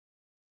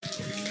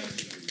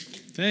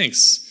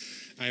Thanks.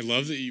 I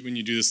love that when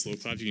you do this slow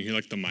clap, you can hear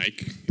like the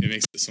mic. It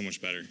makes it so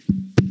much better.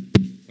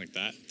 Like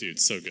that. Dude,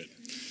 so good.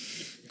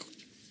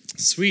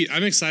 Sweet.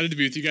 I'm excited to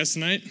be with you guys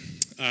tonight.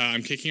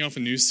 I'm kicking off a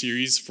new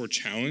series for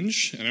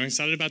Challenge, and I'm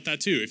excited about that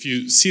too. If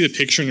you see the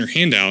picture in your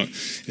handout,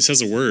 it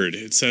says a word.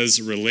 It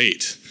says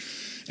relate.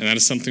 And that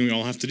is something we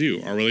all have to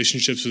do. Our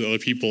relationships with other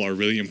people are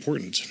really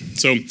important.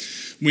 So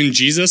when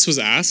Jesus was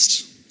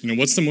asked,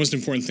 what's the most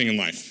important thing in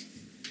life?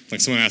 Like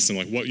someone asked him,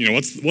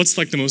 what's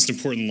like the most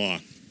important law?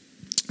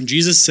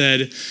 Jesus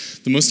said,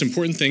 the most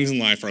important things in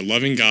life are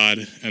loving God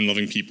and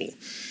loving people.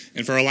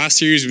 And for our last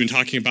series, we've been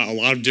talking about a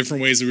lot of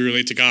different ways that we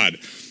relate to God.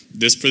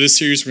 For this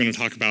series, we're going to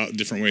talk about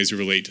different ways we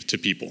relate to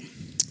people.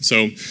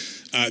 So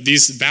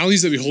these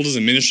values that we hold as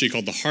a ministry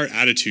called the Heart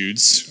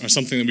Attitudes are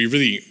something that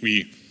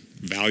we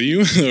value,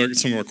 or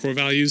some of our core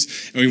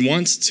values, and we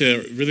want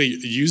to really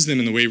use them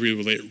in the way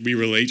we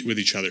relate with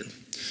each other.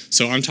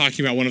 So I'm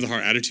talking about one of the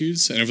Heart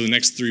Attitudes, and over the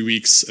next 3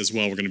 weeks as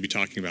well, we're going to be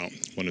talking about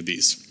one of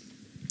these.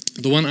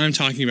 The one I'm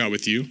talking about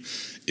with you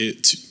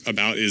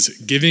is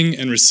giving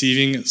and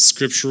receiving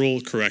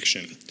scriptural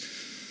correction.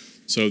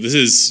 So this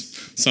is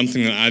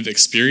something that I've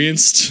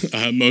experienced,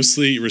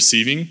 mostly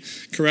receiving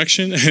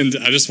correction, and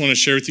I just want to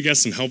share with you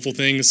guys some helpful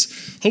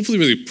things, hopefully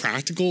really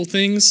practical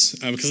things,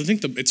 because I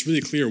think it's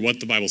really clear what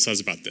the Bible says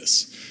about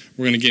this.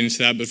 We're going to get into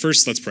that, but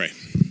first, let's pray.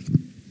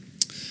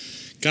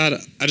 God,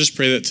 I just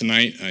pray that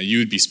tonight you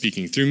would be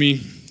speaking through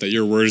me, that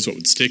your word is what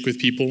would stick with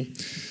people,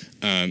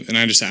 and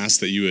I just ask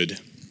that you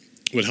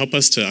would help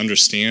us to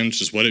understand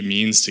just what it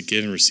means to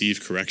give and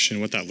receive correction,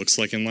 what that looks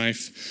like in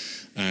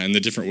life, and the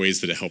different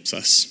ways that it helps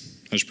us.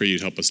 I just pray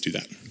you'd help us do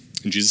that.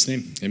 In Jesus'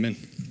 name, amen.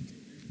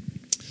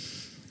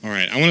 All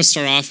right, I want to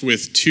start off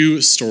with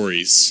 2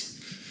 stories.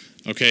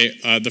 Okay,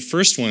 the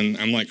first one,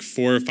 I'm like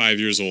 4 or 5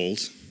 years old.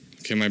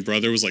 Okay, my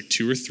brother was like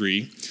 2 or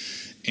 3,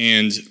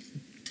 and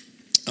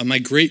my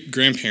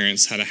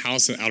great-grandparents had a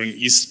house out in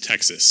East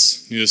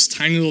Texas, near this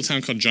tiny little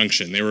town called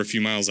Junction. They were a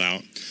few miles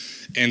out.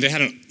 And they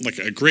had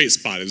a great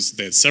spot.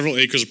 They had several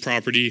acres of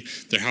property.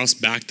 Their house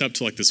backed up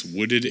to like this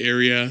wooded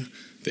area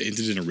that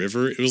ended in a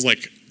river. It was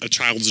like a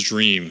child's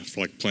dream for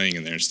like playing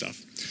in there and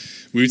stuff.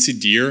 We would see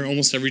deer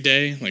almost every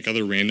day, like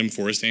other random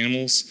forest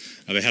animals.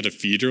 They had a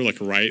feeder like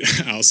right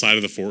outside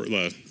of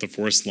the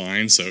forest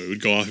line, so it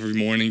would go off every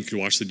morning. You could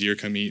watch the deer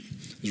come eat.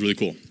 It was really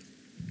cool.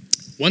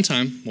 One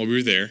time while we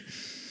were there,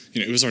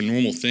 it was our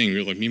normal thing.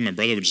 Me and my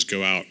brother would just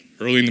go out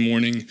early in the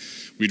morning.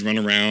 We'd run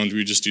around.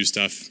 We'd just do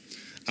stuff.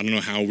 I don't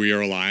know how we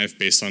are alive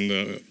based on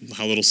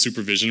how little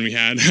supervision we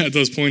had at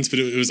those points, but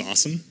it was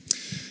awesome.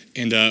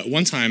 And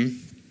one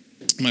time,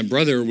 my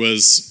brother we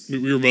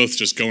were both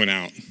just going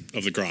out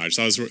of the garage.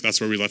 That's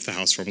where we left the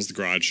house from, was the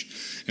garage.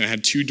 And it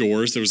had 2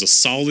 doors. There was a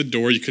solid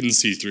door you couldn't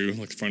see through,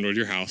 like the front door to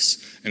your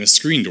house, and a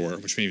screen door,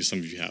 which maybe some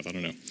of you have, I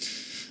don't know.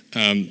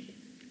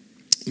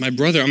 My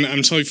brother,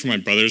 I'm telling you from my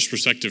brother's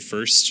perspective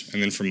first,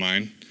 and then from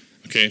mine.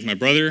 Okay, my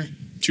brother,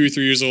 2 or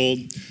 3 years old,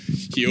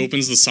 he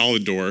opens the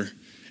solid door,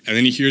 and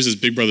then he hears his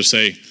big brother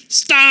say,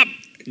 "Stop!"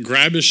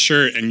 grab his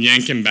shirt and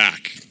yank him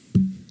back.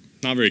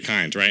 Not very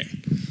kind, right?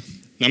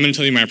 Now I'm going to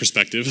tell you my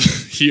perspective.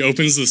 He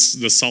opens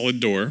the solid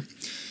door,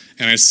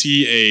 and I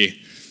see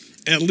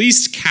at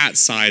least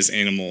cat-size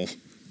animal.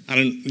 I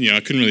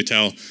couldn't really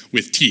tell,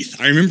 with teeth.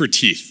 I remember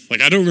teeth.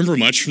 I don't remember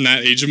much from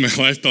that age of my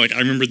life, but I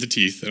remember the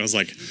teeth, and I was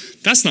like,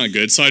 that's not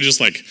good. So I just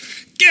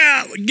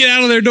get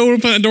out of there, don't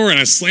open that door, and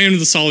I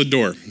slammed the solid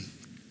door.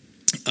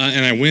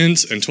 And I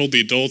went and told the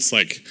adults,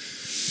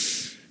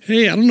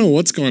 hey, I don't know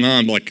what's going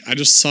on, but I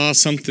just saw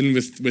something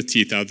with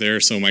teeth out there.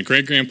 So my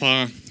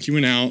great-grandpa, he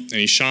went out and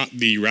he shot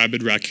the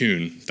rabid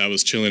raccoon that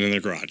was chilling in their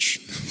garage.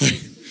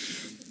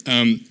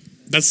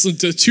 That's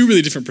 2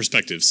 really different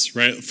perspectives,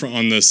 right,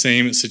 on the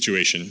same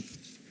situation.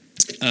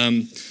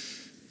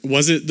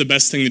 Was it the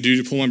best thing to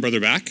do to pull my brother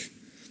back?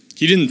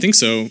 He didn't think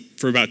so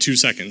for about 2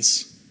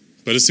 seconds.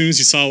 But as soon as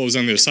he saw what was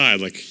on the other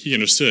side, he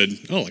understood,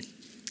 that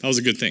was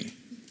a good thing,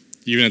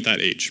 even at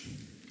that age.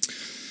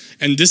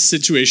 And this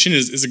situation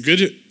is a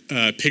good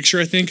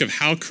picture, I think, of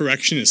how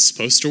correction is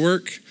supposed to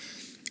work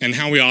and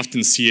how we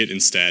often see it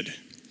instead.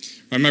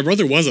 My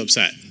brother was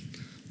upset.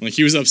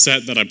 He was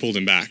upset that I pulled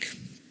him back.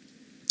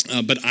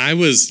 But I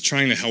was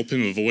trying to help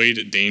him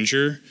avoid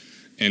danger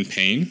and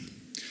pain.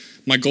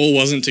 My goal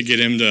wasn't to get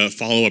him to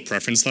follow a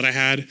preference that I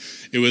had.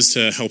 It was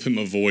to help him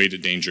avoid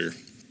danger.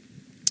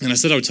 And I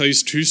said I would tell you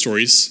 2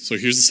 stories. So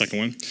here's the second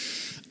one.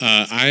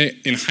 I,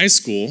 in high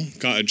school,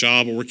 got a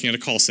job working at a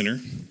call center,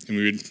 and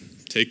we would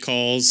take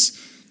calls,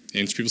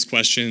 answer people's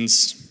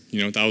questions.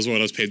 That was what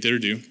I was paid there to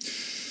do.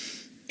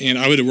 And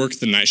I would work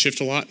the night shift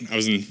a lot. I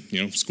was in,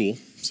 school,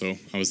 so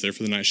I was there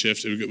for the night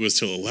shift. It was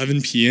till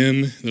 11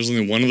 p.m. There was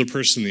only one other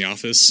person in the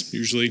office,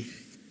 usually.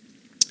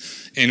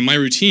 And my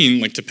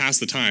routine, to pass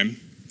the time,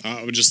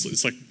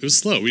 it was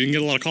slow. We didn't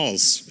get a lot of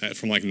calls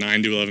from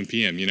 9 to 11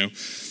 p.m.,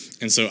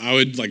 And so I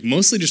would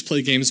mostly just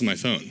play games on my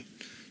phone.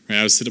 Right?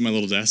 I would sit at my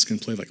little desk and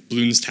play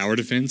Bloons Tower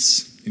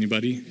Defense.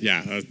 Anybody?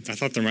 Yeah, I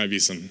thought there might be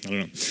some. I don't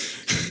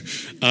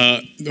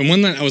know. And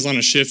one night I was on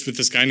a shift with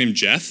this guy named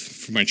Jeff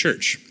from my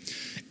church.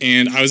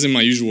 And I was in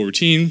my usual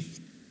routine.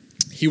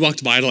 he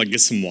walked by to like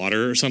get some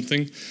water or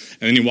something,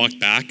 and then he walked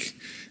back,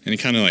 and he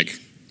kind of like,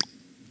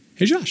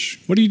 "Hey Josh,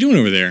 what are you doing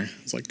over there?"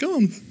 I was like, "Oh,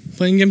 I'm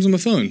playing games on my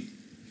phone."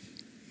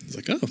 He's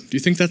like, "Oh, do you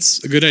think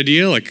that's a good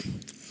idea? Like,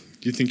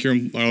 do you think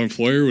our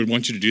employer would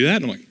want you to do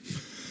that?" And I'm like,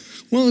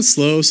 "Well, it's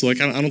slow, so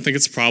like I don't think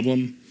it's a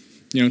problem.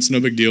 It's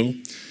no big deal."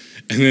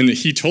 And then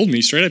he told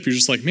me straight up, he was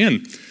just like,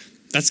 "Man,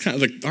 that's kind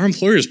of like our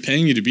employer is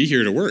paying you to be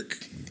here to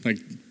work. Like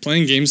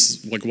playing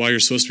games like while you're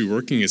supposed to be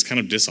working is kind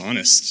of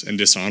dishonest and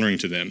dishonoring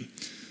to them.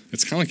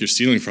 It's kind of like you're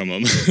stealing from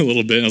them a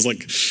little bit." And I was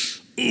like,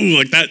 "Ooh,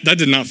 like that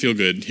did not feel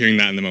good hearing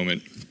that in the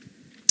moment."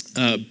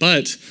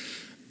 But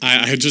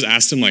I had just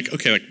asked him like,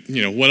 "Okay, like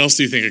what else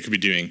do you think I could be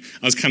doing?"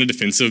 I was kind of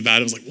defensive about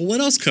it. I was like, "Well,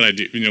 what else could I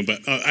do?"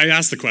 But I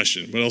asked the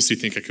question, "What else do you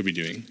think I could be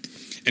doing?"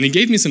 And he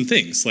gave me some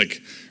things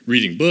like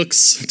reading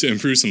books to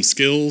improve some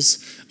skills,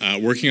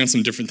 working on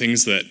some different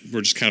things that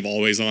were just kind of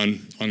always on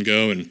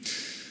go. And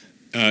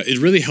it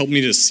really helped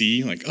me to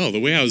see like, oh, the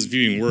way I was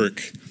viewing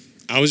work,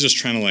 I was just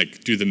trying to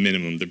like do the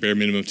minimum, the bare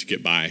minimum to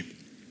get by,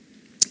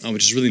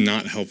 which is really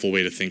not a helpful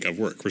way to think of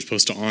work. We're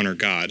supposed to honor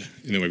God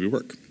in the way we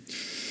work.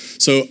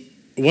 So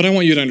what I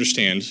want you to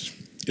understand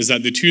is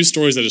that the two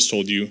stories I just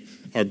told you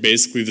are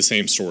basically the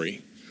same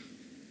story.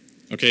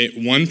 Okay,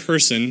 one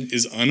person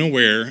is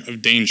unaware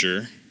of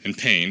danger and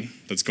pain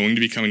that's going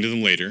to be coming to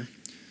them later,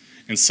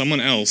 and someone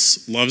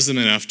else loves them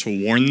enough to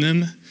warn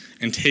them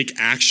and take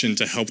action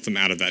to help them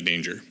out of that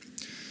danger.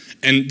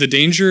 And the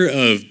danger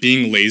of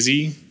being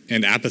lazy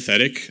and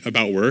apathetic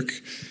about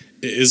work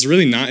is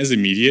really not as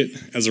immediate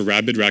as a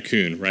rabid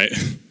raccoon, right?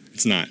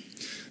 It's not.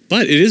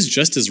 But it is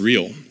just as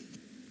real.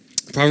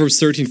 Proverbs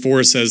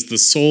 13:4 says, "The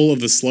soul of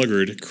the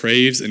sluggard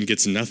craves and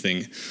gets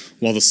nothing,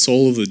 while the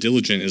soul of the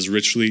diligent is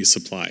richly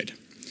supplied."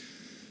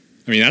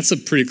 I mean, that's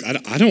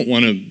I don't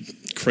want to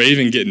crave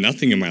and get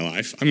nothing in my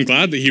life. I'm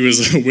glad that he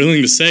was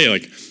willing to say,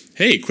 like,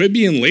 "Hey, quit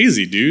being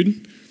lazy,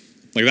 dude."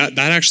 Like that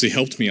actually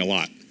helped me a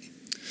lot.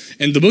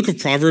 And the book of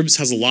Proverbs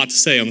has a lot to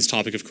say on this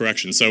topic of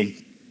correction. So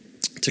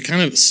to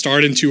kind of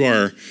start into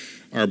our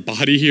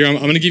body here, I'm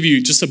going to give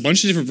you just a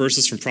bunch of different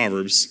verses from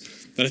Proverbs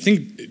that I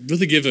think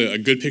really give a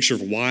good picture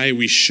of why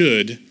we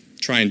should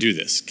try and do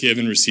this, give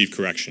and receive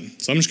correction.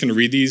 So I'm just going to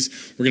read these.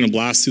 We're going to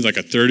blast through like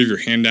a third of your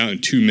handout in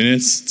 2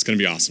 minutes. It's going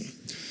to be awesome.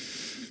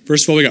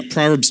 First of all, we got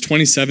Proverbs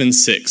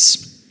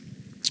 27:6.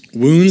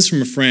 "Wounds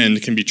from a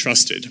friend can be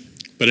trusted,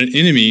 but an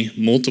enemy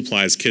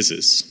multiplies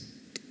kisses."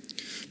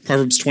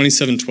 Proverbs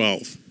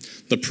 27:12.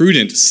 "The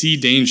prudent see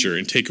danger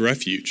and take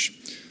refuge,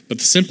 but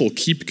the simple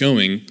keep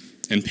going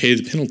and pay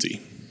the penalty."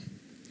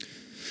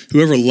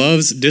 "Whoever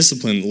loves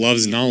discipline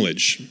loves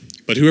knowledge,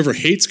 but whoever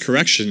hates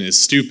correction is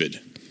stupid."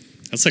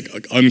 That's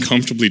like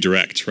uncomfortably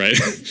direct, right?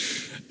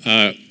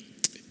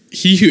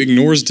 "He who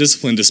ignores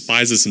discipline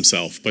despises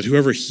himself, but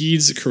whoever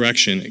heeds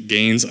correction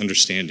gains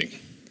understanding."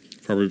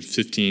 Proverbs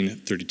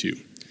 15:32.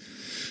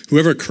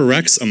 "Whoever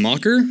corrects a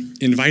mocker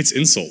invites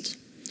insult.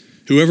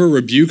 Whoever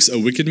rebukes a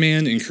wicked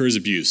man incurs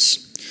abuse.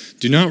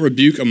 Do not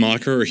rebuke a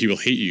mocker or he will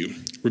hate you.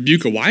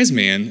 Rebuke a wise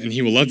man and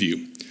he will love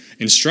you.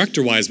 Instruct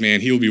a wise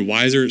man, he will be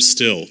wiser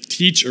still.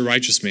 Teach a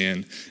righteous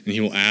man and he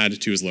will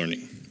add to his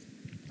learning."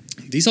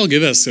 These all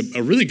give us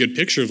a really good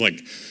picture of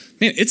like,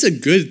 man, it's a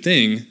good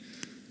thing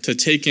to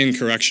take in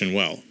correction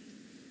well.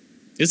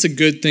 It's a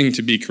good thing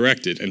to be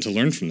corrected and to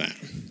learn from that.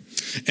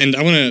 And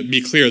I want to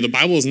be clear, the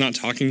Bible is not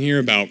talking here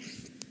about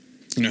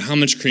how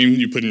much cream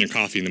you put in your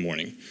coffee in the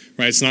morning,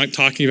 right? It's not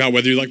talking about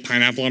whether you like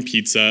pineapple on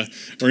pizza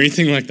or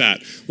anything like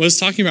that. What it's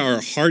talking about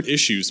are heart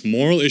issues,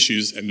 moral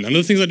issues, and none of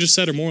the things I just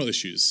said are moral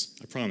issues,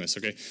 I promise,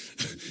 okay?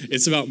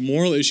 It's about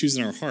moral issues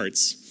in our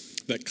hearts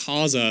that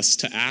cause us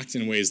to act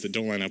in ways that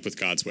don't line up with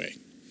God's way.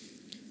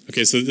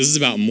 Okay, so this is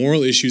about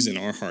moral issues in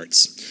our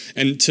hearts.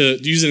 And to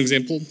use an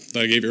example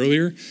that I gave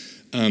earlier,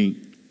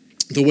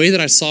 the way that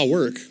I saw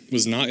work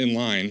was not in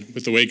line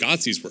with the way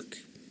God sees work.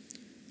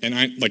 And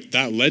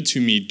that led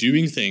to me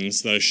doing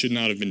things that I should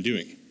not have been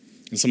doing.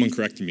 And someone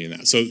corrected me in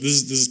that. So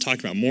this is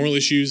talking about moral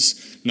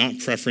issues, not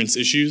preference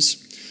issues.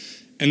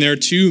 And there are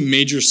two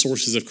major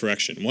sources of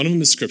correction. One of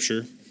them is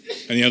Scripture,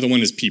 and the other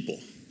one is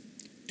people.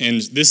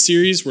 And this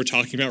series, we're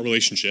talking about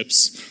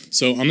relationships.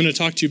 So I'm going to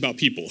talk to you about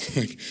people.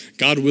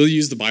 God will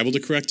use the Bible to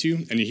correct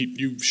you, and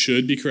you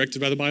should be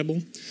corrected by the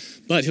Bible.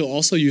 But he'll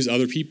also use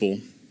other people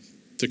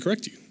to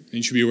correct you, and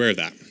you should be aware of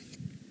that.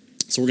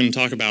 So we're going to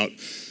talk about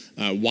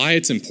why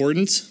it's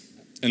important,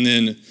 and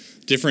then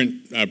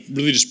different,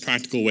 really just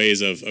practical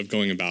ways of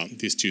going about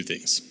these two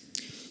things.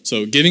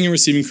 So giving and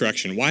receiving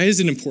correction. Why is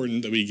it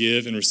important that we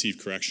give and receive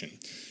correction?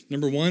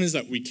 Number one is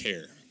that we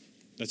care.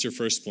 That's your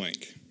first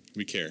blank.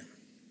 We care.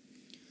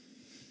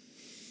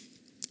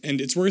 And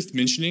it's worth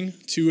mentioning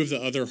two of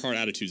the other heart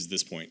attitudes at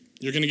this point.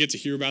 You're going to get to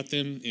hear about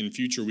them in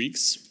future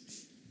weeks,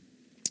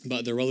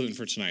 but they're relevant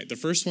for tonight. The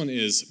first one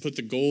is put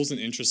the goals and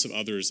interests of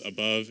others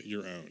above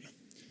your own.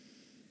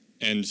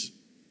 And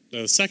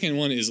the second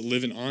one is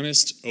live an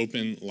honest,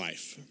 open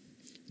life.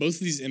 Both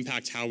of these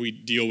impact how we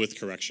deal with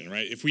correction,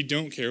 right? If we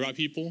don't care about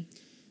people,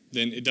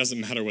 then it doesn't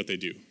matter what they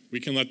do. We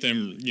can let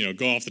them,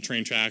 go off the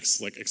train tracks,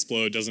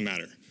 explode, doesn't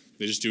matter.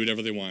 They just do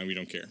whatever they want and we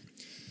don't care.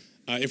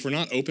 if we're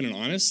not open and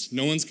honest,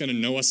 no one's going to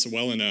know us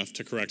well enough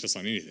to correct us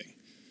on anything.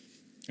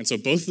 And so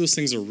both of those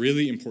things are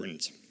really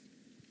important.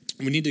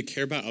 We need to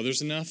care about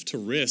others enough to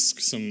risk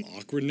some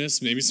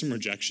awkwardness, maybe some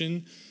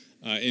rejection,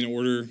 in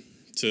order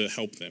to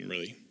help them,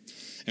 really.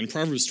 And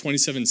Proverbs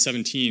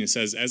 27:17, it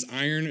says, "As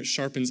iron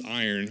sharpens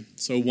iron,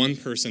 so one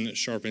person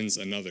sharpens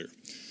another."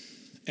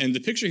 And the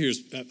picture here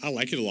is, I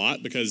like it a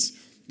lot, because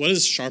what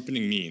does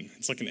sharpening mean?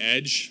 It's like an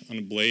edge on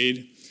a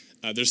blade.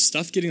 There's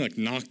stuff getting like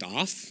knocked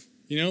off,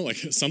 like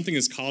something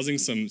is causing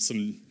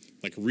some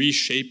like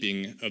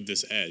reshaping of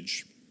this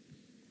edge.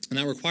 And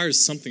that requires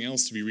something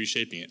else to be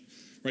reshaping it,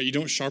 right? You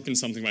don't sharpen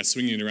something by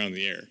swinging it around in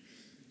the air.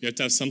 You have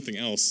to have something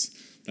else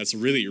that's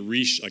really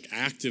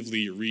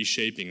actively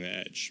reshaping the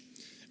edge.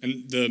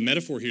 And the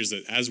metaphor here is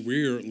that as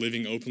we're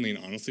living openly and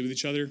honestly with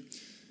each other,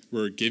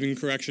 we're giving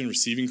correction,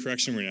 receiving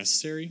correction where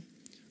necessary,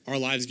 our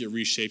lives get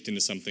reshaped into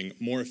something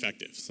more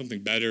effective, something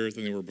better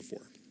than they were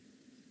before.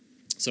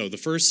 So the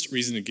first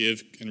reason to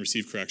give and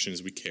receive correction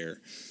is we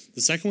care.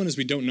 The second one is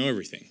we don't know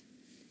everything.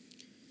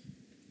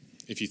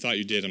 If you thought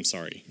you did, I'm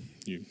sorry.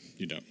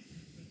 You don't.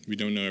 We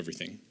don't know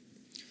everything.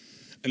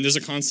 And there's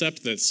a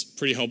concept that's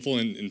pretty helpful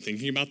in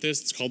thinking about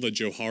this. It's called the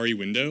Johari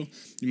window.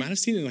 You might have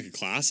seen it in like a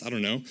class, I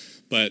don't know.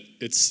 But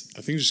I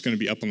think it's just going to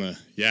be up on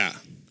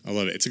I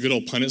love it. It's a good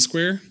old Punnett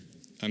square.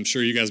 I'm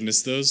sure you guys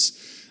missed those.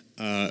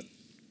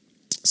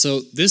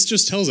 So this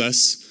just tells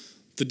us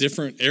the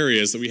different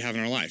areas that we have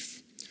in our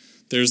life.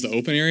 There's the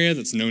open area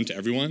that's known to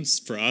everyone,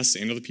 for us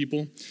and other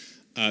people.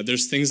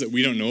 There's things that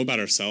we don't know about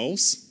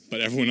ourselves,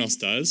 but everyone else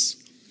does.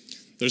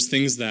 There's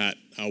things that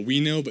we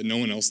know, but no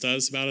one else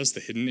does about us, the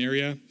hidden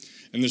area.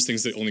 And there's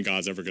things that only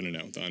God's ever going to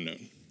know, the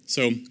unknown.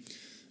 So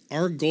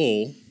our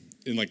goal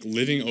in like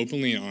living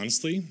openly and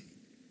honestly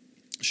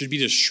should be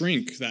to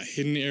shrink that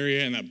hidden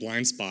area and that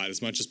blind spot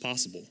as much as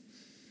possible.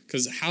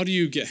 Because how do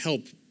you get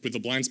help with the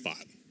blind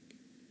spot?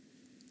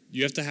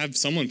 You have to have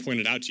someone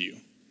point it out to you.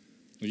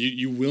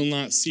 You will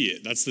not see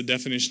it. That's the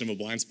definition of a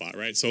blind spot,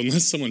 right? So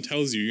unless someone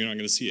tells you, you're not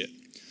going to see it.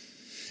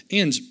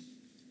 And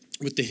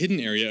with the hidden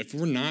area, if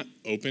we're not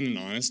open and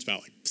honest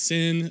about like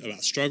sin,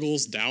 about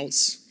struggles,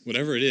 doubts,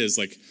 whatever it is,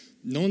 like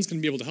no one's going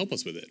to be able to help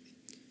us with it.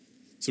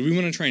 So we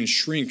want to try and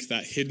shrink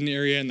that hidden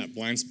area and that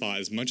blind spot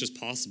as much as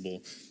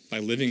possible by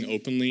living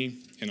openly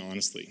and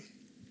honestly.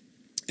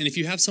 And if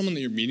you have someone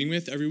that you're meeting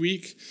with every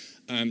week,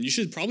 you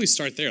should probably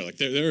start there. Like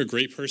they're a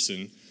great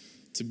person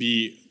to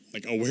be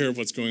like aware of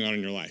what's going on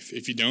in your life.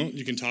 If you don't,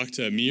 you can talk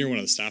to me or one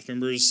of the staff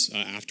members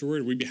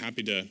afterward. We'd be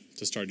happy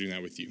to start doing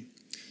that with you.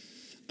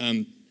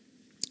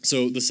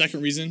 So the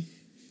second reason,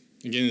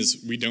 again,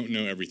 is we don't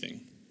know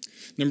everything.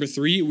 Number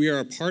 3, we are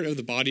a part of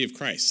the body of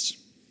Christ.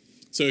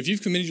 So if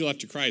you've committed your life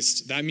to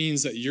Christ, that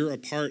means that you're a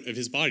part of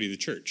his body, the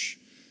church.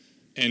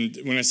 And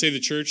when I say the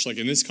church, like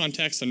in this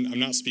context, I'm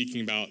not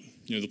speaking about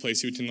the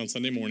place you attend on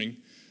Sunday morning.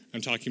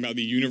 I'm talking about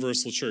the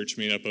universal church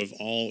made up of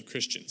all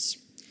Christians.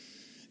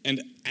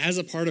 And as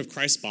a part of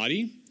Christ's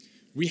body,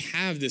 we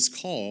have this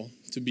call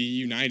to be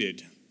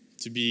united,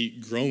 to be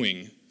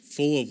growing,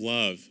 full of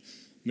love,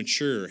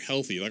 mature,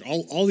 healthy. Like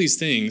all these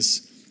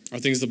things are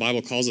things the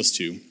Bible calls us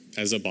to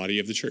as a body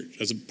of the church,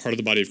 as a part of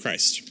the body of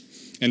Christ.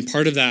 And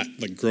part of that,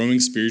 like growing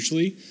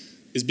spiritually,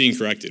 is being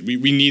corrected. We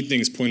need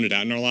things pointed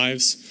out in our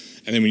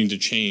lives, and then we need to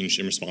change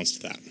in response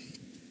to that.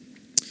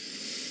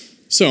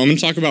 So I'm going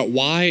to talk about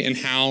why and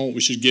how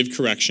we should give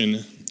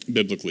correction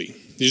biblically.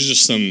 These are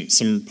just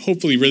some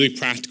hopefully really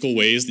practical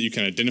ways that you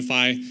can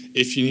identify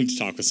if you need to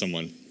talk with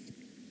someone.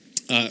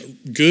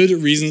 Good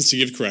reasons to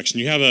give correction.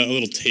 You have a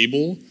little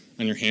table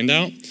on your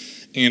handout,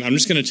 and I'm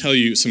just going to tell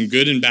you some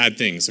good and bad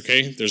things,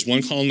 okay? There's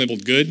one column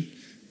labeled good.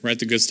 Write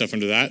the good stuff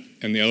under that,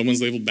 and the other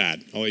one's labeled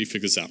bad. I'll let you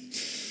figure this out.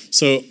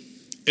 So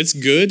it's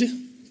good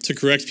to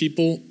correct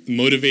people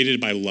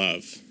motivated by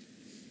love.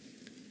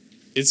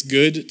 It's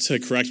good to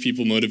correct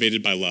people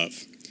motivated by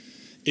love.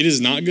 It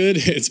is not good,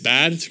 it's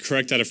bad to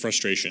correct out of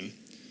frustration.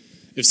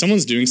 If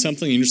someone's doing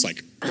something and you're just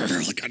like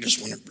I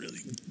just want to really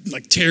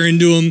tear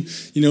into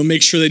them,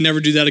 make sure they never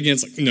do that again.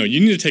 It's like, no, you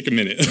need to take a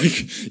minute.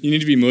 You need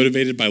to be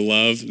motivated by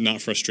love,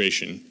 not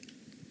frustration.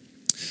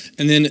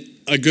 And then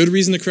a good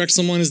reason to correct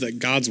someone is that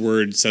God's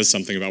word says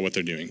something about what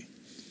they're doing.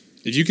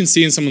 If you can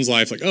see in someone's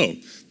life, like, oh,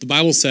 the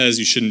Bible says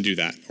you shouldn't do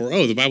that, or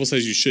oh, the Bible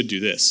says you should do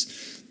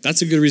this,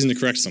 that's a good reason to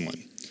correct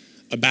someone.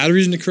 A bad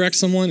reason to correct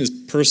someone is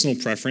personal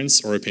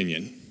preference or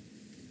opinion.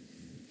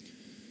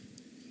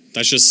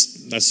 That's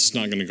just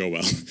not going to go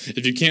well.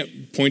 If you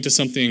can't point to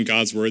something in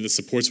God's word that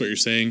supports what you're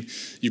saying,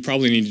 you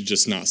probably need to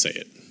just not say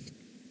it.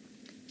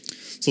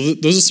 So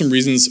those are some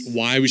reasons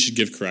why we should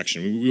give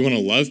correction. We want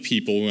to love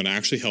people, we want to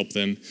actually help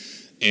them,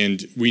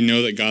 and we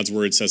know that God's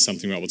word says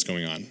something about what's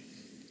going on.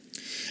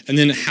 And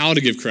then how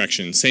to give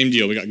correction. Same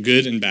deal. We got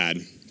good and bad.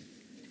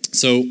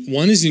 So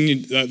one is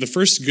the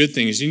first good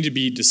thing is you need to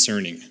be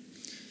discerning.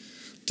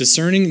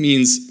 Discerning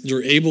means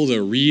you're able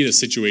to read a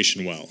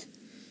situation well.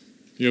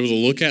 You're able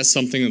to look at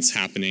something that's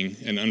happening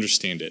and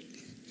understand it.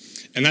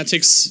 And that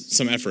takes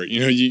some effort.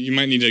 You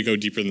might need to go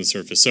deeper than the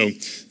surface. So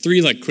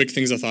 3 quick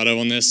things I thought of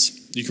on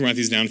this. You can write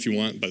these down if you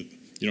want, but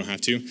you don't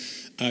have to.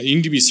 You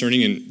need to be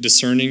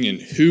discerning in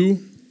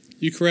who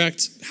you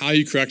correct, how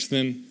you correct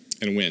them,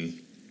 and when.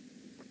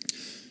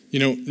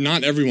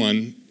 Not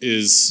everyone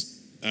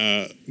is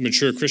a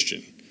mature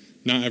Christian.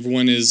 Not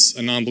everyone is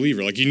a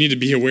non-believer. You need to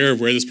be aware of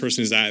where this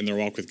person is at in their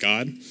walk with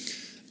God.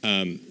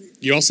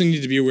 You also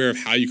need to be aware of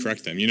how you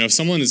correct them. If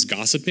someone is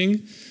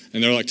gossiping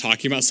and they're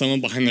talking about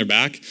someone behind their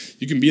back,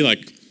 you can be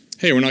like,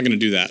 hey, we're not going to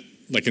do that,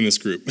 in this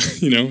group.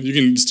 You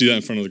can just do that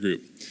in front of the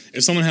group.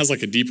 If someone has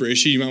a deeper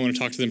issue, you might want to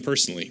talk to them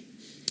personally.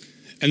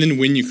 And then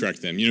when you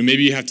correct them,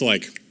 maybe you have to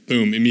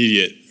boom,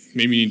 immediate.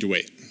 Maybe you need to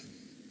wait.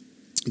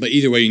 But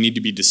either way, you need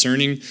to be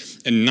discerning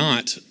and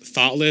not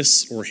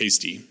thoughtless or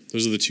hasty.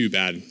 Those are the two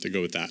bad that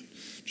go with that.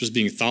 Just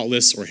being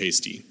thoughtless or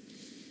hasty.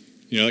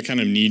 That kind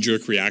of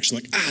knee-jerk reaction,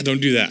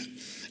 don't do that.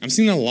 I'm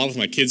seeing that a lot with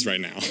my kids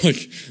right now.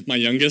 My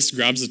youngest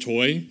grabs a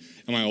toy,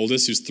 and my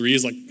oldest, who's 3,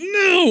 is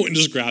no, and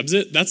just grabs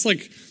it. That's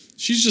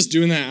she's just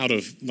doing that out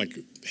of,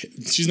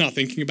 she's not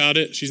thinking about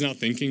it. She's not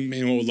thinking,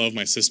 man, what would love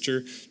my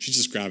sister? She's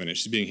just grabbing it.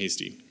 She's being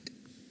hasty.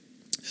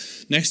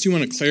 Next, you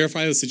want to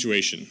clarify the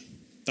situation.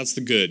 That's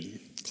the good.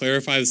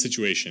 Clarify the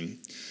situation.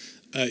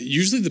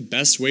 Usually the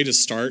best way to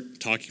start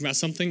talking about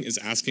something is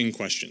asking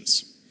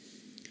questions.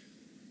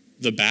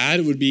 The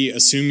bad would be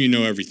assume you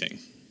know everything.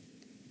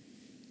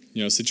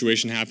 A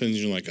situation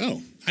happens, you're like,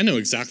 oh, I know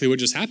exactly what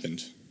just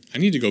happened. I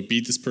need to go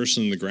beat this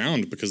person on the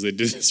ground because they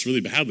did this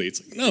really badly.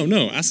 It's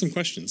no, ask some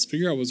questions.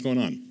 Figure out what's going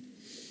on.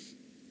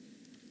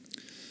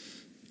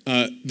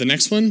 The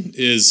next one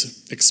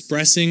is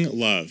expressing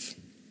love.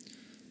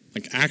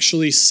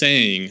 Actually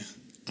saying,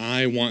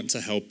 I want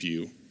to help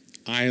you.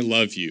 I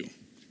love you.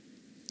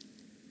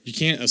 You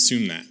can't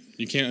assume that.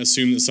 You can't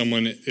assume that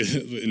someone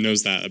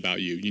knows that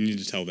about you. You need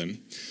to tell them.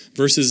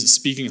 Versus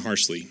speaking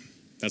harshly.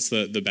 That's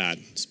the bad.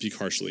 Speak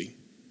harshly.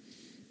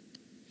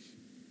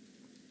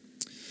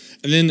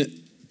 And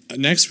then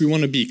next, we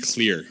want to be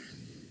clear.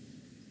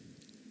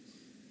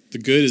 The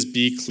good is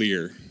be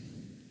clear.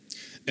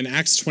 In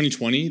Acts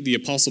 20:20, the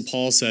Apostle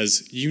Paul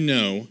says, you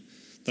know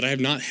that I have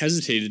not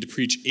hesitated to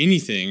preach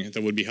anything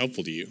that would be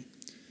helpful to you.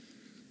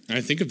 And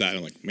I think of that, and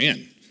I'm like,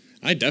 man,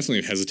 I definitely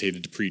have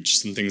hesitated to preach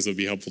some things that would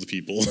be helpful to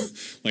people.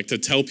 To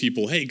tell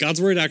people, hey,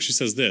 God's word actually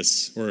says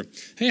this. Or,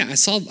 hey, I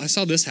saw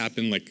this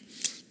happen.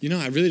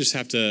 I really just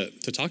have to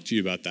talk to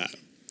you about that.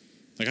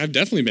 I've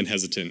definitely been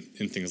hesitant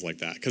in things like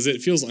that because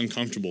it feels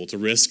uncomfortable to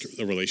risk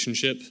a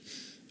relationship,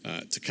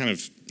 to kind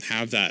of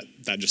have that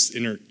just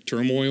inner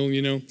turmoil,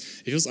 It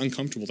feels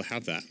uncomfortable to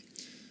have that.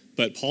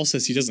 But Paul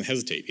says he doesn't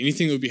hesitate.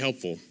 Anything that would be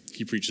helpful,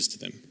 he preaches to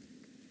them.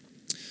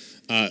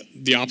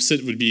 The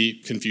opposite would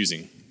be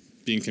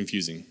being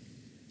confusing.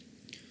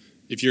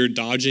 If you're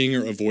dodging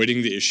or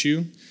avoiding the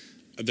issue,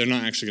 they're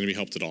not actually going to be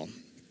helped at all.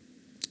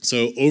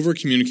 So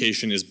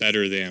over-communication is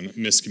better than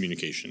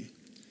miscommunication.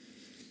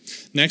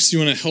 Next, you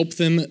want to help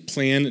them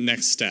plan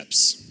next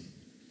steps.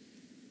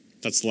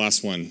 That's the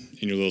last one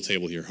in your little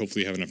table here.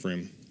 Hopefully you have enough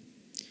room.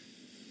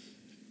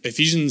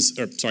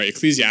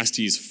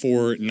 Ecclesiastes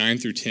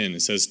 4:9-10,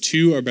 it says,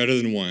 2 are better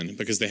than 1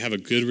 because they have a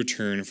good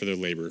return for their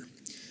labor.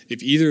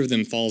 If either of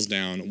them falls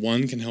down,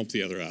 one can help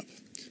the other up.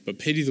 But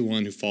pity the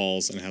one who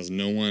falls and has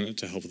no one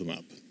to help them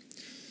up.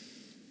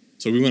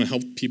 So we want to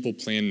help people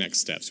plan next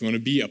steps. We want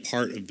to be a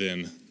part of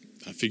them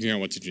figuring out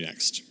what to do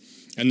next.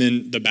 And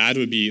then the bad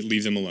would be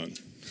leave them alone.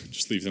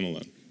 Just leave them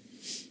alone.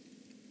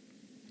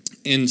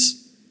 And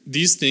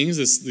these things,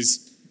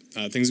 these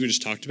things we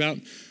just talked about,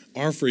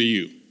 are for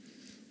you.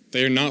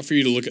 They are not for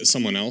you to look at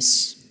someone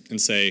else and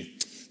say,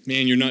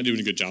 man, you're not doing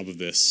a good job of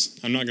this.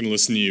 I'm not going to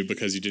listen to you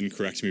because you didn't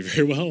correct me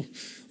very well.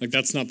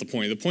 That's not the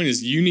point. The point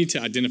is you need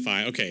to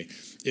identify, okay,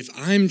 if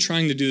I'm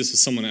trying to do this with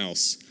someone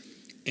else,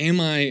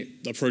 am I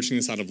approaching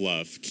this out of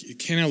love?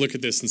 Can I look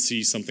at this and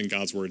see something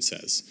God's word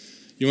says?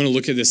 You want to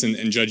look at this and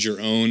judge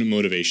your own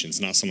motivations,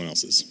 not someone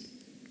else's.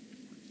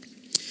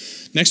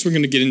 Next, we're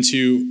going to get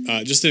into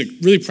just a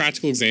really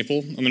practical example.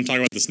 I'm going to talk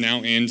about this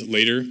now and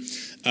later.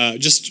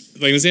 Just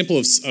an example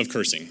of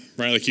cursing,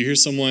 right? You hear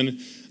someone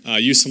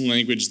use some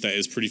language that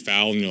is pretty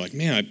foul, and you're like,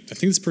 man, I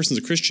think this person's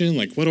a Christian.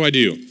 What do I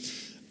do?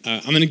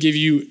 I'm going to give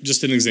you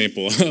just an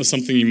example of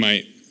something you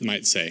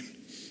might say.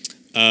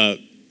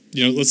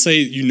 Let's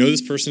say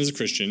this person is a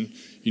Christian.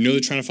 They're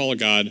trying to follow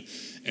God,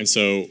 and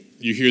so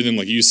you hear them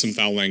use some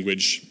foul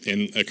language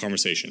in a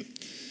conversation.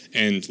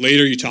 And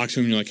later you talk to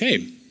them, and you're like,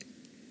 hey,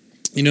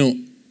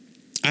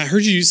 I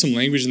heard you use some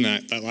language in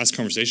that last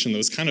conversation that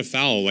was kind of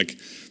foul.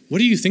 What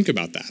do you think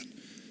about that?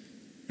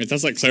 Right?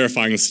 That's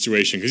clarifying the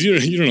situation because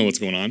you don't know what's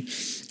going on.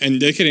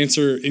 And they could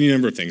answer any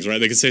number of things, right?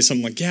 They could say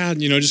something like, yeah,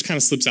 just kind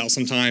of slips out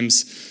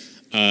sometimes.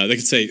 They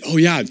could say, oh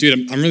yeah,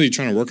 dude, I'm really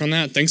trying to work on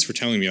that. Thanks for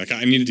telling me.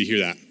 I needed to hear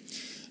that.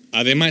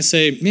 They might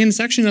say, man, it's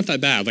actually not that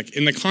bad.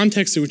 In the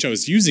context in which I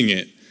was using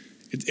it,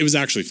 it was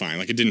actually fine.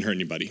 It didn't hurt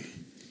anybody.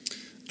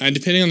 And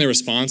depending on their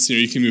response,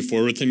 you can move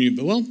forward with them.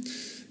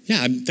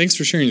 Yeah, thanks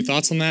for sharing your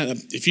thoughts on that.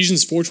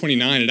 Ephesians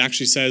 4:29, it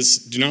actually says,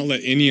 do not let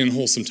any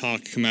unwholesome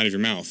talk come out of your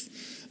mouth,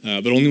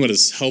 but only what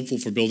is helpful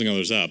for building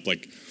others up.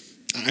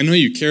 I know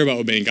you care about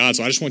obeying God,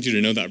 so I just want you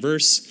to know that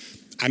verse.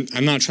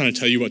 I'm not trying to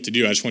tell you what to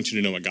do. I just want you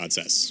to know what God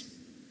says.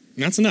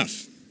 And that's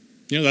enough.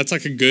 That's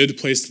like a good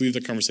place to leave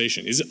the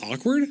conversation. Is it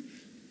awkward?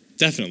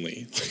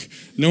 Definitely.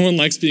 No one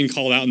likes being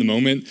called out in the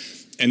moment,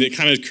 and it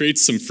kind of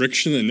creates some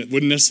friction and it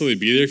wouldn't necessarily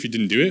be there if you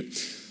didn't do it.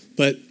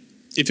 But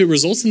if it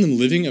results in them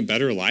living a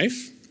better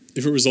life,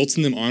 if it results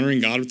in them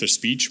honoring God with their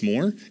speech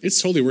more,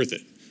 it's totally worth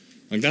it.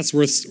 Like that's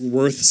worth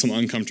some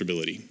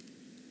uncomfortability.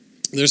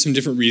 There's some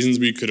different reasons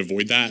we could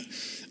avoid that.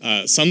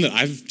 Some that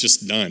I've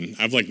just done.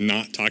 I've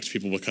not talked to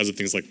people because of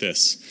things like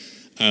this.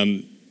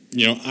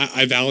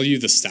 I value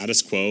the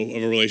status quo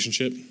of a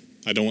relationship.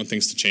 I don't want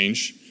things to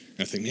change.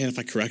 And I think, man, if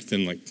I correct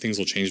them, things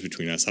will change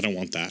between us. I don't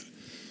want that.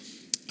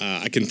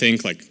 I can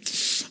think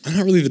I'm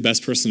not really the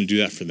best person to do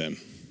that for them.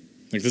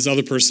 This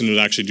other person would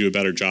actually do a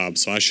better job,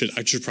 so I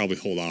should probably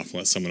hold off and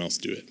let someone else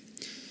do it.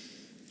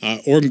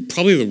 Or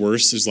probably the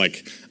worst is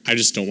I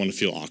just don't want to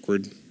feel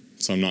awkward,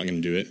 so I'm not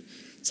going to do it.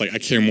 It's I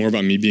care more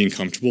about me being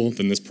comfortable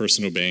than this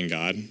person obeying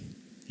God.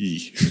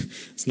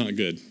 It's not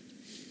good.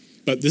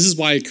 But this is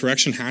why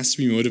correction has to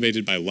be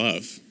motivated by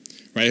love,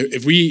 right?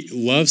 If we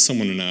love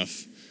someone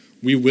enough,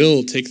 we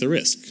will take the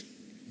risk.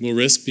 We'll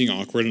risk being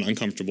awkward and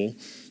uncomfortable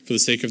for the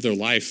sake of their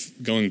life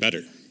going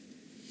better.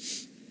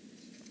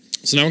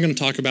 So now we're going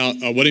to talk about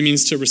what it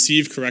means to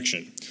receive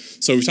correction.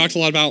 So we've talked a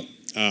lot about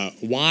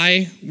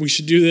why we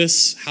should do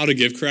this, how to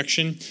give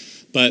correction,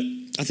 but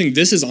I think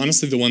this is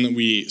honestly the one that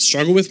we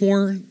struggle with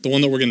more, the one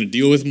that we're going to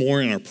deal with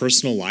more in our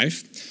personal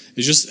life,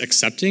 is just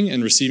accepting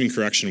and receiving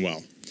correction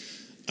well.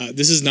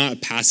 This is not a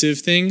passive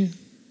thing.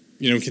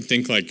 We can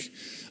think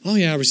oh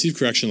yeah, I received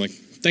correction,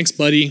 thanks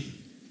buddy,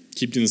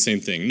 keep doing the same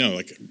thing. No,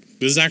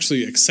 this is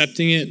actually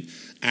accepting it,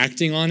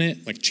 acting on it,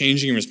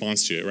 changing in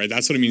response to it, right?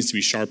 That's what it means to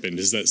be sharpened,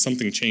 is that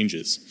something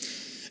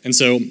changes. And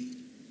so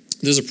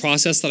there's a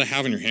process that I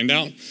have in your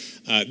handout.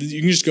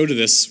 You can just go to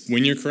this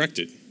when you're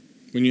corrected.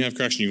 When you have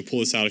correction, you can pull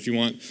this out if you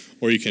want,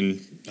 or you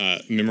can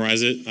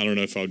memorize it. I don't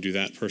know if I would do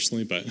that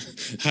personally, but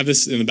have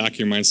this in the back of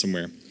your mind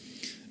somewhere.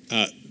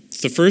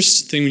 The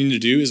first thing we need to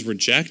do is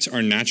reject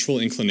our natural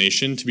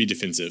inclination to be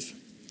defensive.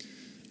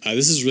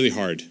 This is really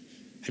hard.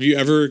 Have you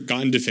ever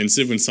gotten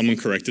defensive when someone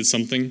corrected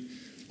something?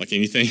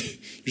 Anything?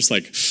 You're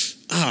just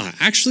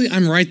actually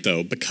I'm right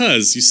though,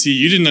 because you see,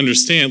 you didn't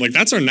understand.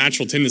 That's our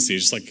natural tendency.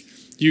 Just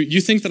you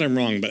think that I'm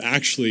wrong, but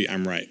actually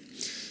I'm right.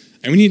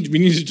 And we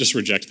need to just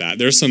reject that.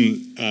 There's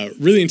some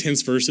really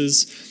intense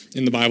verses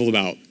in the Bible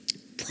about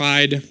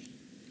pride.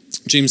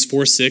 James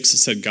 4:6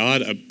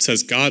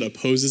 says God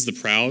opposes the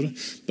proud,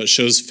 but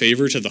shows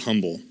favor to the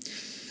humble.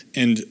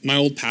 And my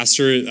old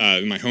pastor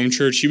in my home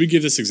church, he would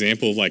give this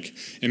example of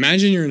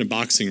imagine you're in a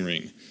boxing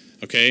ring,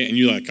 okay? And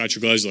you got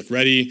your gloves, you look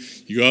ready,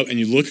 you go up and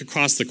you look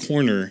across the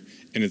corner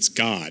and it's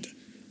God.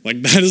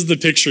 That is the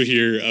picture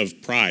here of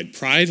pride.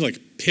 Pride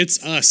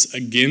pits us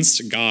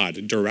against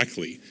God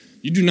directly.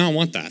 You do not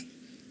want that.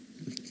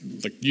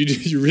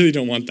 You really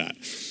don't want that.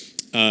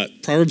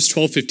 Proverbs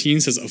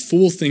 12:15 says, a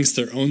fool thinks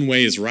their own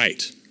way is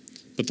right,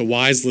 but the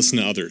wise listen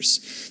to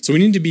others. So we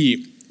need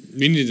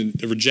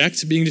to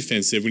reject being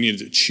defensive. We need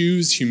to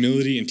choose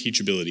humility and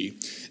teachability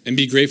and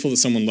be grateful that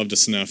someone loved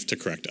us enough to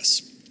correct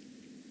us.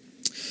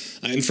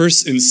 In 2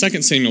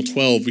 Samuel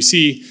 12, we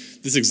see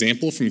this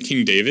example from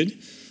King David.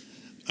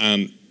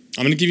 I'm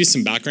going to give you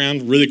some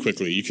background really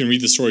quickly. You can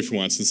read the story if you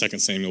want. It's in 2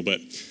 Samuel.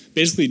 But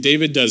basically,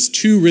 David does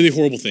two really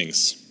horrible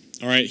things.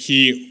 All right,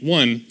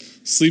 one,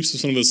 sleeps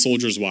with one of his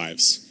soldiers'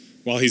 wives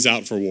while he's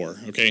out for war.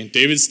 Okay,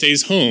 David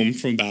stays home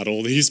from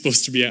battle that he's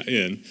supposed to be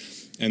in,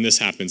 and this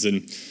happens.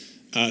 And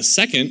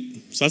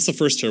second, so that's the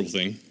first terrible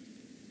thing.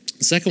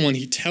 The second one,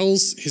 he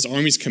tells his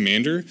army's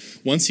commander,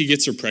 once he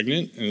gets her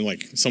pregnant, and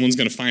someone's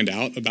going to find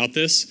out about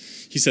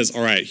this, he says,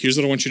 all right, here's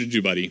what I want you to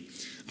do, buddy.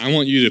 I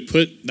want you to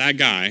put that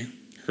guy,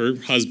 her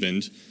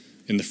husband,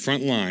 in the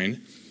front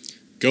line,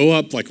 go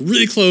up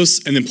really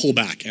close, and then pull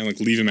back and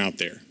leave him out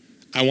there.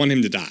 I want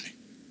him to die.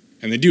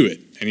 And they do it,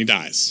 and he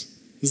dies.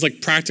 It's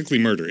practically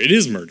murder. It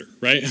is murder,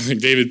 right?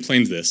 David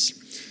planned this.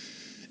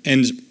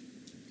 And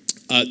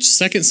 2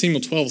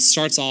 Samuel 12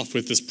 starts off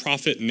with this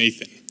prophet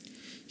Nathan.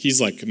 He's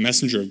a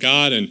messenger of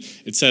God, and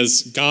it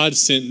says, God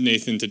sent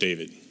Nathan to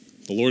David.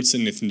 The Lord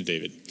sent Nathan to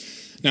David.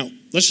 Now,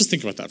 let's just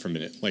think about that for a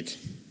minute.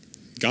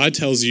 God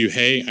tells you,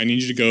 hey, I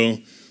need you to go,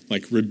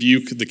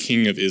 rebuke the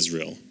king of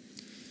Israel.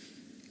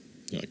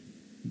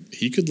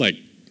 He could,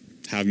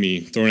 have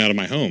me thrown out of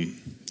my home.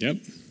 Yep.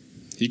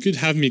 He could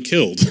have me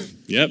killed.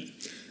 Yep.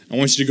 I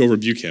want you to go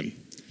rebuke him.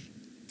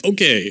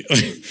 Okay.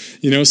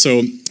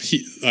 So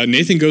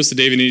Nathan goes to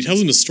David and he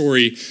tells him a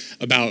story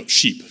about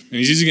sheep. And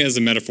he's using it as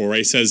a metaphor, right?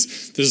 He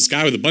says, there's this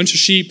guy with a bunch of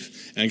sheep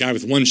and a guy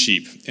with one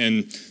sheep.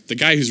 And the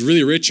guy who's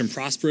really rich and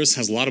prosperous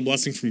has a lot of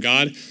blessing from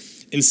God.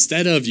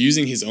 Instead of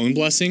using his own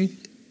blessing,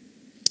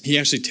 he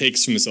actually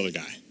takes from this other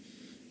guy.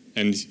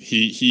 And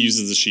he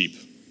uses the sheep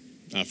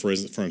for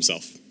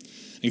himself.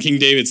 And King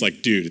David's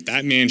dude,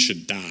 that man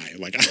should die.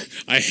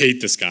 I hate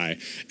this guy.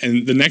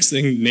 And the next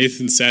thing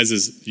Nathan says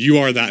is, you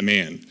are that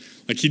man.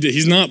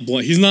 He's not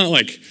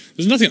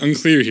there's nothing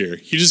unclear here.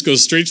 He just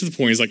goes straight to the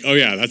point. He's oh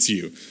yeah, that's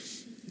you.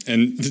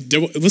 And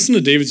listen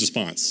to David's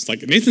response.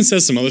 Nathan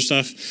says some other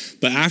stuff,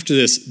 but after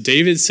this,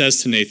 David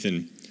says to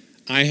Nathan,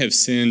 I have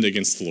sinned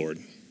against the Lord.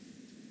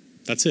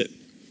 That's it.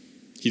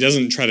 He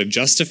doesn't try to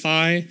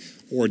justify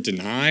or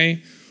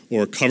deny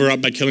or cover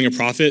up by killing a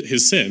prophet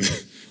his sin.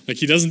 Like,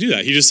 he doesn't do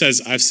that. He just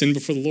says, I've sinned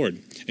before the Lord.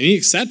 And he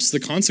accepts the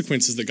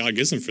consequences that God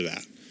gives him for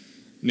that.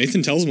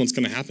 Nathan tells him what's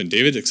going to happen.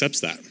 David accepts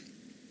that.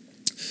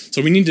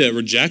 So we need to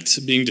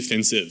reject being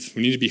defensive.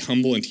 We need to be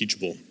humble and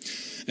teachable.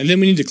 And then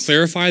we need to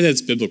clarify that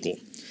it's biblical.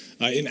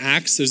 In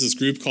Acts, there's this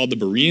group called the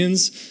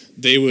Bereans.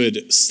 They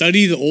would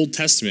study the Old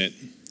Testament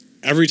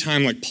every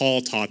time like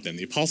Paul taught them.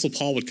 The Apostle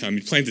Paul would come.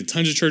 He planted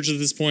tons of churches at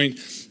this point.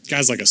 The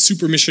guy's like a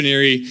super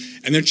missionary.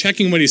 And they're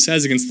checking what he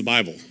says against the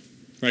Bible,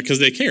 right? Because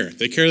they care.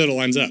 They care that it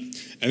lines up.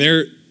 And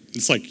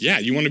it's like, yeah,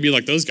 you want to be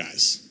like those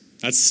guys.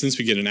 That's the sense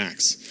we get in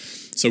Acts.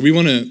 So we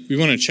want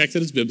to check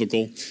that it's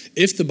biblical.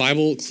 If the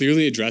Bible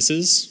clearly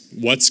addresses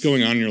what's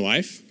going on in your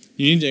life,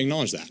 you need to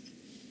acknowledge that.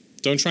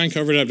 Don't try and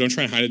cover it up. Don't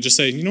try and hide it. Just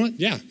say, you know what?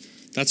 Yeah,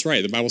 that's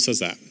right. The Bible says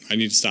that. I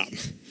need to stop.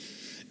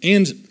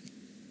 And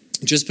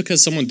just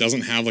because someone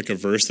doesn't have like a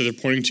verse that they're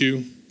pointing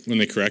to when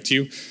they correct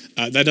you,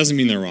 that doesn't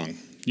mean they're wrong.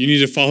 You need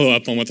to follow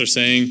up on what they're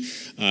saying.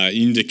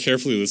 You need to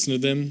carefully listen to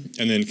them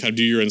and then kind of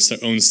do your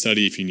own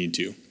study if you need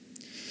to.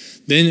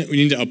 Then we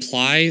need to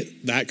apply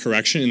that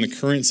correction in the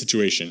current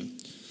situation.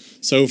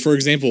 So, for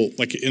example,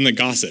 like in the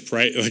gossip,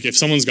 right? Like if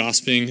someone's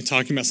gossiping,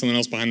 talking about someone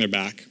else behind their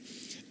back,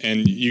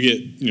 and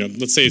you get,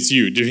 let's say it's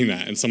you doing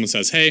that, and someone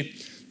says, hey,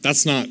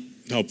 that's not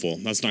helpful.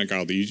 That's not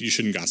godly. You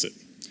shouldn't gossip.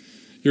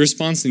 Your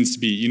response needs to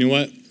be, you know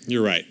what?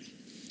 You're right.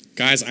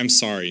 Guys, I'm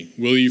sorry.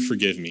 Will you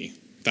forgive me?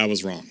 That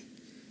was wrong.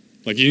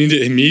 Like, you need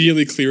to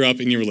immediately clear up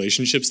any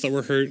relationships that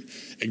were hurt,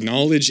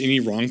 acknowledge any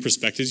wrong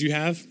perspectives you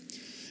have,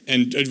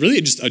 and really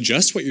just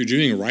adjust what you're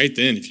doing right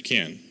then if you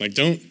can. Like,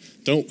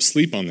 don't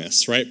sleep on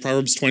this, right?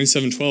 Proverbs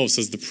 27:12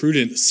 says, the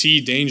prudent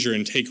see danger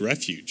and take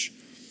refuge.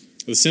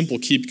 The simple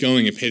keep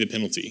going and pay the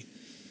penalty.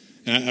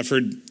 And I've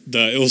heard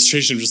the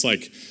illustration of just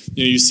like,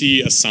 you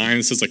see a sign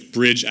that says like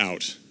bridge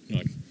out. You're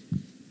like,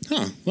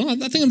 well, I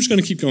think I'm just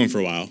going to keep going for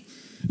a while.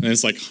 And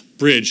it's like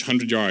bridge,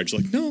 100 yards.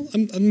 You're like, no,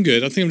 I'm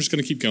good. I think I'm just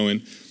going to keep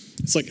going.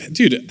 It's like,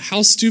 dude,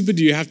 how stupid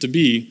do you have to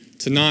be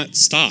to not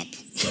stop?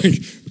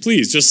 Like,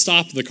 please just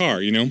stop the car,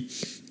 And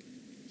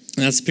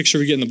that's the picture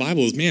we get in the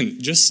Bible is,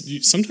 man,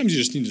 sometimes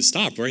you just need to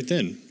stop right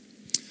then.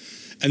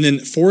 And then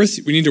fourth,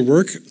 we need to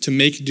work to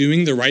make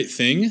doing the right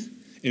thing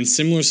in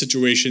similar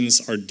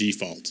situations our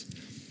default.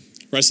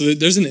 Right? So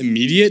there's an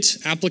immediate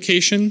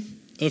application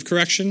of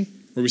correction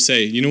where we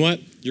say, you know what?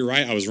 You're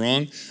right. I was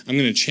wrong. I'm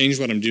going to change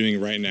what I'm doing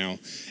right now.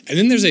 And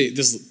then there's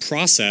this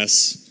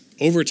process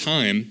over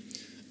time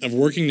of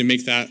working to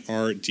make that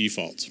our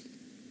default.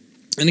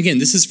 And again,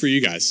 this is for you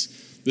guys.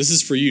 This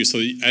is for you. So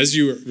as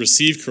you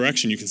receive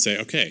correction, you can say,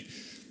 okay,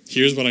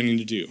 here's what I need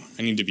to do.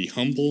 I need to be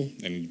humble.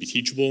 I need to be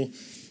teachable.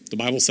 The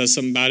Bible says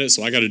something about it,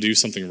 so I got to do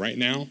something right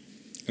now.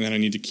 And then I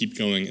need to keep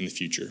going in the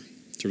future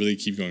to really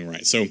keep going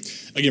right. So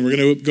again, we're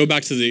going to go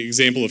back to the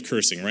example of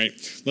cursing, right?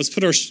 Let's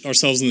put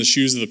ourselves in the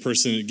shoes of the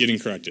person getting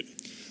corrected.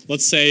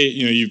 Let's say,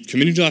 you've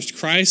committed your life to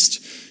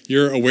Christ.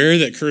 You're aware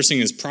that cursing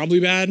is probably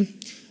bad.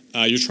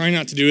 You're trying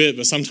not to do it,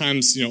 but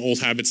sometimes,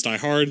 old habits die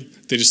hard.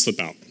 They just slip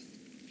out.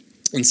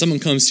 And someone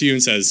comes to you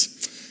and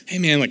says, hey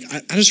man, like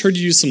I just heard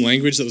you use some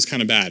language that was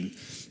kind of bad.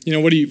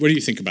 What do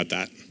you think about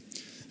that?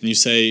 And you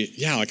say,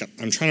 yeah, like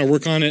I'm trying to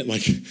work on it.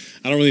 Like,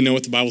 I don't really know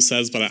what the Bible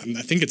says, but I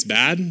think it's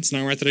bad. It's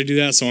not right that I do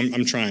that, so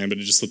I'm trying, but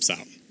it just slips out.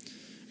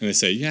 And they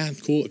say, yeah,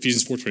 cool.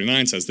 Ephesians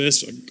 4:29 says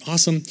this.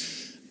 Awesome.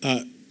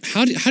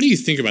 How do you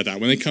think about that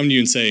when they come to you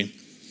and say,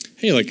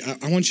 hey, like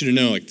I want you to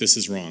know, like this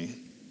is wrong?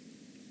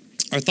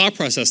 Our thought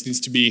process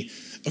needs to be,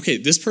 okay,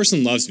 this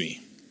person loves me.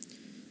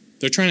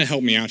 They're trying to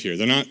help me out here.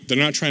 They're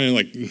not trying to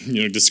like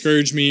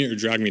discourage me or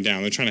drag me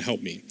down. They're trying to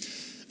help me.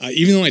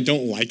 Even though I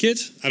don't like it,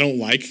 I don't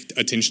like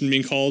attention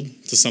being called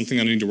to something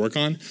I need to work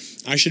on,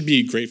 I should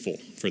be grateful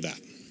for that.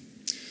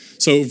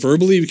 So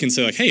verbally, we can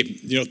say like, hey,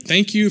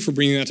 thank you for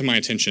bringing that to my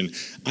attention.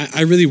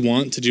 I really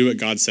want to do what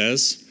God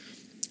says,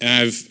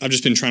 and I've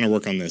just been trying to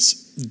work on this.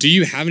 Do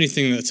you have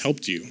anything that's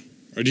helped you?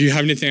 Or do you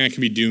have anything I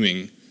can be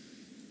doing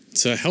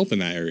to help in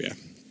that area?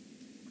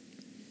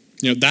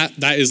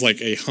 That is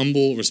like a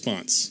humble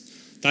response.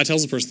 That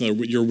tells the person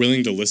that you're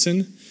willing to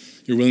listen,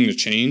 you're willing to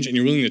change, and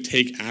you're willing to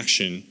take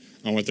action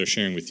on what they're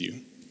sharing with you.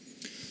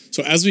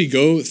 So as we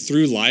go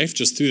through life,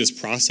 just through this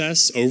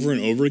process over and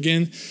over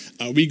again,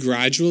 we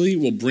gradually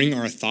will bring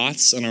our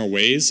thoughts and our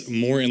ways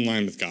more in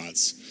line with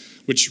God's,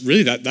 which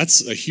really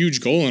that's a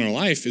huge goal in our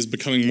life, is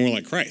becoming more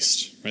like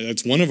Christ, right?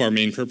 That's one of our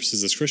main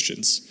purposes as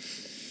Christians.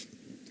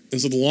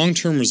 And so the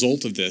long-term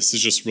result of this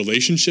is just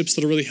relationships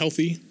that are really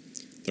healthy,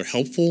 they're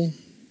helpful,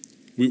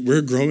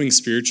 we're growing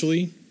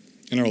spiritually,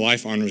 and our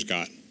life honors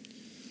God.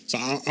 So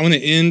I want to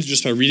end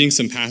just by reading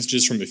some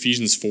passages from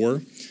Ephesians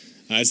 4.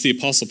 It's the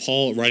Apostle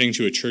Paul writing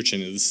to a church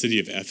in the city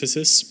of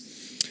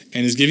Ephesus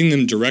and is giving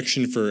them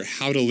direction for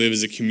how to live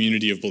as a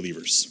community of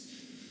believers.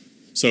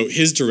 So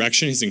his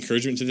direction, his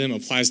encouragement to them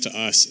applies to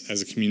us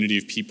as a community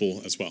of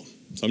people as well.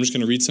 So I'm just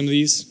going to read some of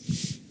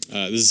these.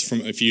 This is from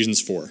Ephesians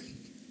 4.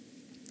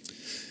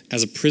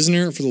 As a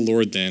prisoner for the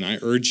Lord, then, I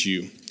urge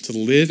you to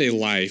live a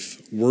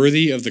life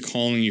worthy of the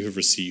calling you have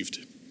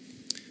received.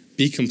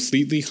 Be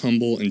completely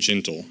humble and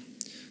gentle.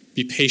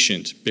 Be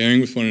patient,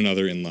 bearing with one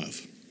another in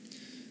love.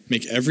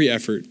 Make every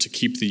effort to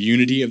keep the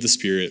unity of the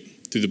Spirit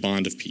through the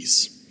bond of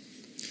peace.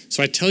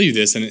 So I tell you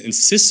this and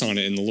insist on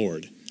it in the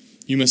Lord.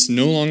 You must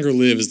no longer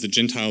live as the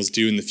Gentiles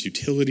do in the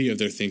futility of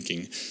their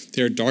thinking.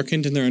 They are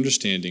darkened in their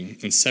understanding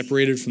and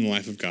separated from the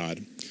life of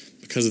God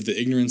because of the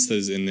ignorance that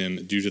is in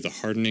them due to the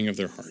hardening of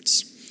their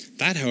hearts.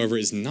 That, however,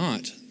 is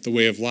not the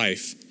way of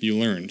life you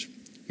learned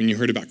when you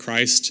heard about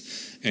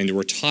Christ and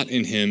were taught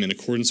in him in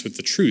accordance with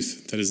the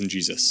truth that is in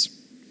Jesus.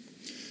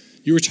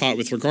 You were taught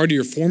with regard to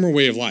your former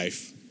way of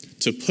life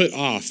to put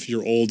off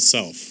your old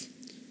self,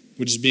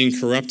 which is being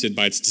corrupted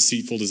by its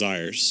deceitful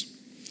desires,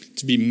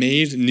 to be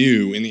made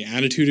new in the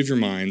attitude of your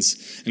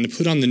minds, and to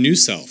put on the new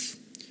self,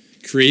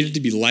 created to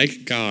be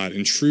like God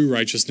in true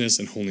righteousness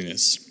and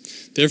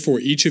holiness. Therefore,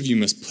 each of you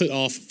must put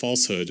off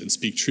falsehood and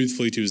speak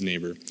truthfully to his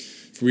neighbor,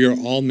 for we are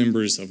all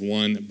members of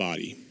one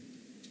body.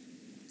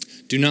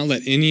 Do not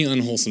let any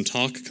unwholesome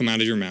talk come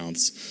out of your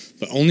mouths,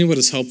 but only what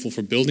is helpful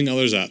for building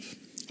others up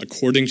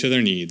according to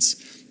their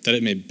needs, that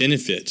it may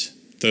benefit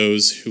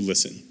those who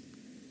listen.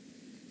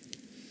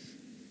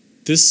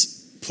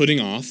 This putting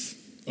off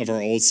of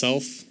our old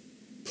self,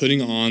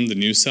 putting on the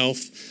new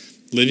self,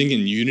 living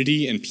in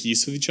unity and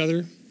peace with each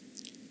other,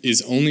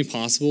 is only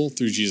possible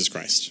through Jesus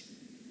Christ.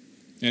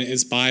 And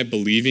it's by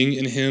believing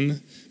in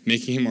him,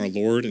 making him our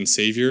Lord and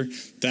Savior.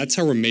 That's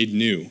how we're made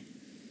new.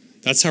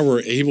 That's how we're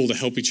able to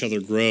help each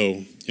other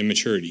grow in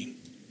maturity.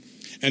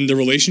 And the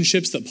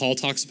relationships that Paul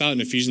talks about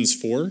in Ephesians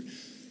 4,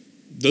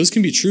 those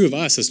can be true of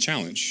us as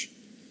challenge.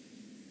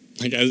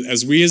 Like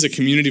as we as a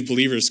community of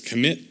believers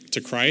commit to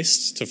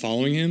Christ, to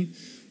following him,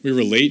 we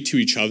relate to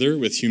each other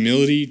with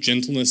humility,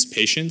 gentleness,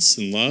 patience,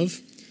 and love,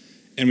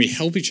 and we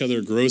help each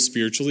other grow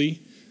spiritually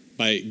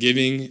by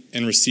giving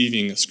and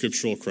receiving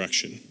scriptural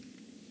correction.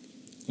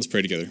 Let's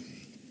pray together.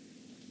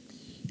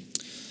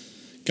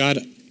 God,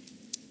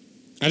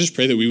 I just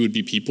pray that we would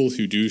be people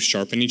who do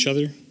sharpen each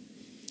other,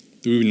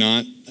 that we would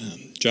not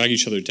drag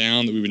each other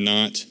down, that we would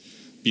not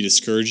be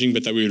discouraging,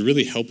 but that we would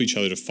really help each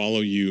other to follow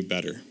you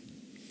better.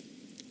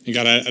 And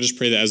God, I just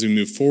pray that as we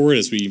move forward,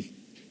 as we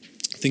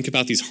think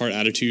about these heart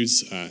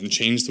attitudes and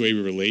change the way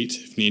we relate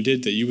if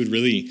needed, that you would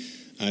really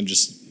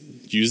just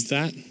use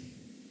that.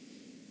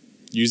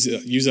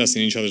 Use us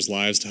in each other's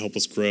lives to help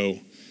us grow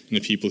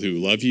into people who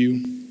love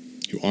you,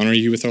 who honor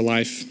you with our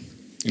life,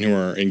 and who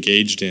are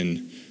engaged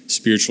in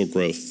spiritual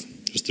growth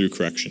just through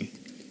correction.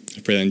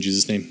 I pray that in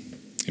Jesus' name.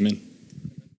 Amen.